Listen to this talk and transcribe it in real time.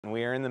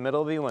We are in the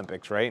middle of the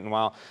Olympics, right? And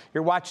while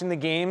you're watching the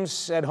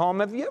games at home,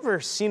 have you ever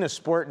seen a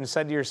sport and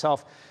said to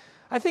yourself,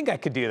 I think I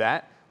could do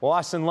that? Well,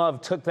 Austin Love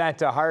took that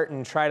to heart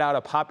and tried out a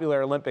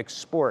popular Olympic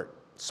sport.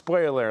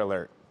 Spoiler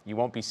alert, you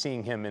won't be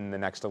seeing him in the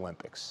next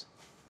Olympics.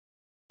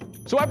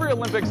 So every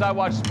Olympics, I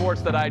watch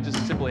sports that I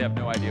just simply have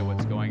no idea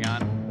what's going on.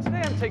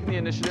 Today, I'm taking the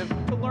initiative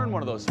to learn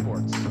one of those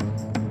sports.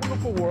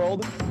 Beautiful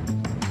world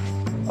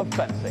of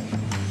fencing.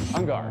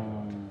 On guard.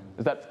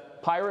 Is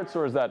that pirates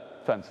or is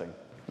that fencing?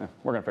 Yeah,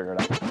 we're gonna figure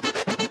it out.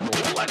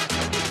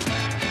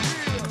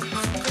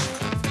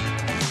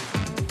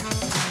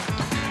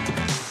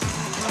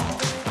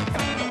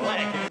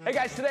 Hey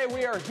guys, today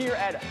we are here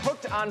at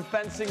Hooked on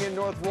Fencing in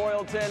North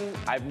Royalton.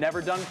 I've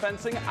never done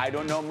fencing. I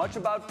don't know much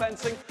about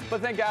fencing, but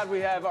thank God we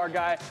have our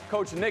guy,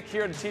 Coach Nick,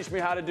 here to teach me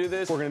how to do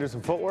this. We're gonna do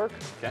some footwork.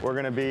 Okay. We're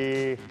gonna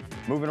be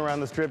moving around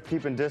the strip,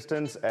 keeping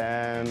distance,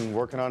 and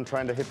working on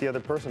trying to hit the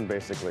other person,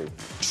 basically.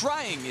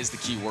 Trying is the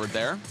key word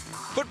there.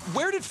 But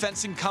where did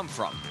fencing come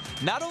from?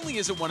 Not only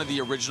is it one of the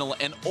original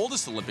and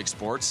oldest Olympic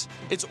sports,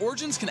 its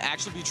origins can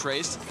actually be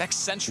traced back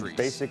centuries.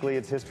 Basically,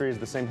 its history is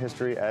the same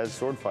history as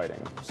sword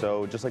fighting.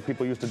 So just like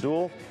people used to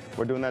duel,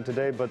 we're doing that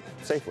today, but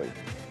safely.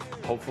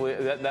 Hopefully,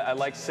 I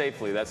like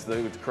safely. That's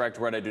the correct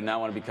word. I do not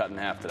want to be cut in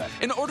half today.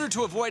 In order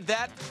to avoid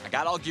that, I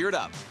got all geared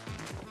up.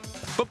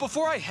 But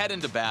before I head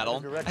into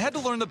battle, I had to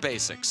learn the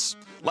basics,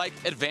 like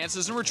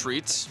advances and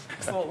retreats.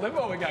 It's a little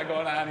limbo we got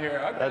going on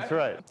here. Okay. That's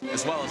right.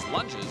 As well as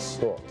lunges.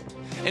 Cool.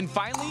 And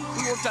finally,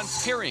 we worked on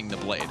parrying the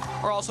blade,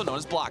 or also known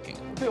as blocking.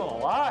 I'm feeling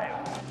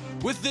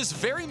alive. With this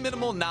very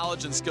minimal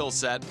knowledge and skill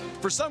set,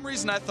 for some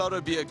reason I thought it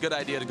would be a good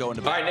idea to go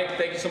into battle. All right, Nick,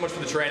 thank you so much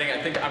for the training.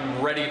 I think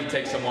I'm ready to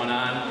take someone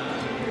on.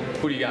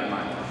 Who do you got in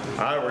mind?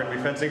 All right, we're gonna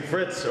be fencing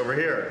Fritz over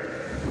here.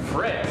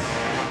 Fritz?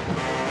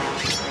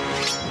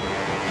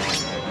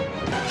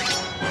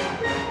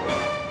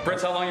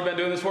 Fritz, how long you been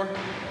doing this for?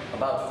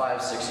 About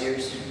 5-6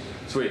 years.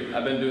 Sweet.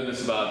 I've been doing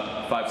this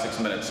about 5-6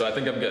 minutes, so I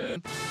think I'm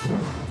good.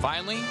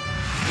 Finally,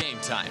 game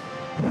time.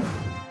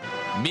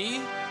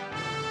 Me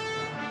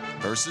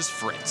versus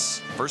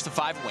Fritz. First of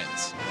 5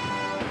 wins.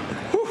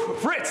 Whew,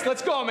 Fritz,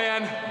 let's go,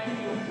 man.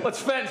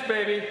 Let's fence,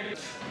 baby.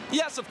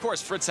 Yes, of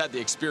course, Fritz had the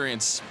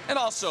experience and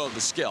also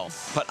the skill,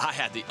 but I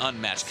had the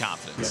unmatched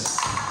confidence.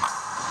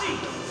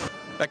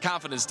 That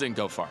confidence didn't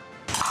go far.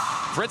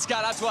 Fritz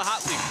got out to a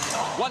hot lead.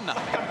 1-0,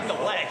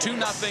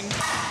 2-0,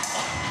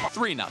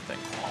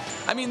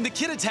 3-0. I mean, the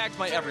kid attacked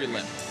my every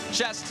limb.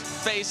 Chest,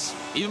 face,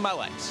 even my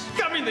legs.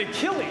 Got me in the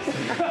Achilles.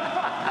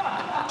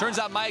 Turns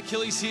out my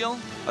Achilles heel,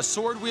 a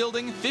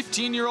sword-wielding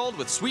 15-year-old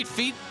with sweet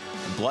feet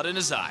and blood in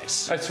his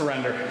eyes. I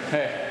surrender.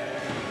 Hey,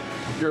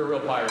 you're a real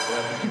pirate,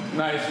 man.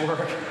 Nice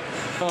work.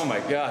 Oh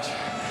my gosh,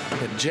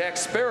 like a Jack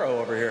Sparrow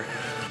over here.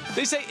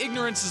 They say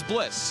ignorance is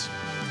bliss.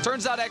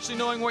 Turns out actually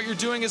knowing what you're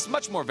doing is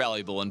much more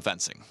valuable in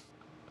fencing.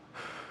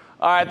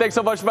 All right, thanks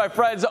so much to my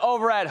friends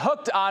over at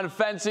Hooked on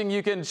Fencing.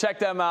 You can check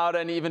them out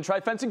and even try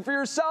fencing for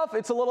yourself.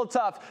 It's a little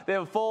tough. They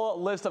have a full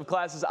list of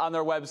classes on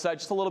their website.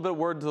 Just a little bit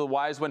word to the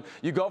wise. When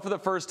you go for the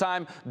first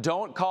time,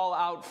 don't call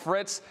out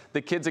Fritz.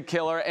 The kid's a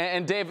killer.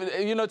 And Dave,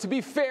 you know, to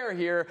be fair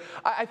here,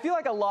 I feel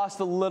like I lost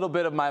a little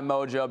bit of my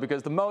mojo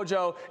because the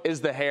mojo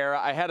is the hair.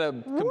 I had to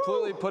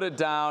completely put it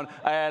down.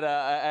 I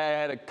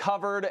had it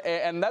covered,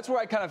 and that's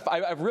where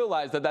I've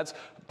realized that that's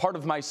part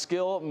of my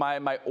skill.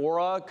 My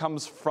aura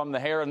comes from the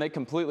hair, and they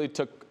completely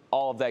took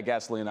all of that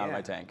gasoline out of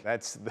my tank.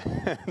 That's the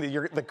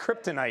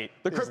kryptonite.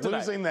 The kryptonite.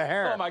 Losing the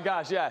hair. Oh my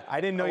gosh, yeah. I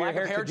didn't know your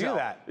hair could do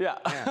that. Yeah.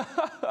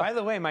 By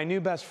the way, my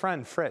new best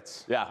friend,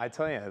 Fritz. Yeah. I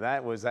tell you,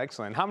 that was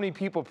excellent. How many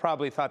people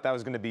probably thought that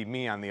was going to be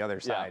me on the other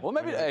side? Yeah. Well,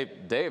 maybe, hey,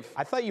 Dave.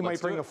 I thought you might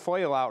bring a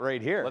foil out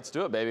right here. Let's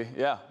do it, baby.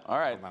 Yeah. All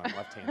right. I'm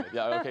left-handed.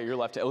 Yeah, okay, you're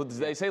left-handed.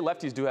 They say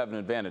lefties do have an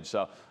advantage,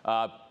 so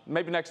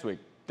maybe next week.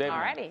 Dave. All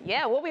righty.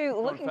 Yeah, we'll be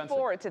looking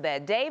forward to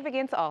that. Dave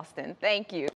against Austin. Thank you.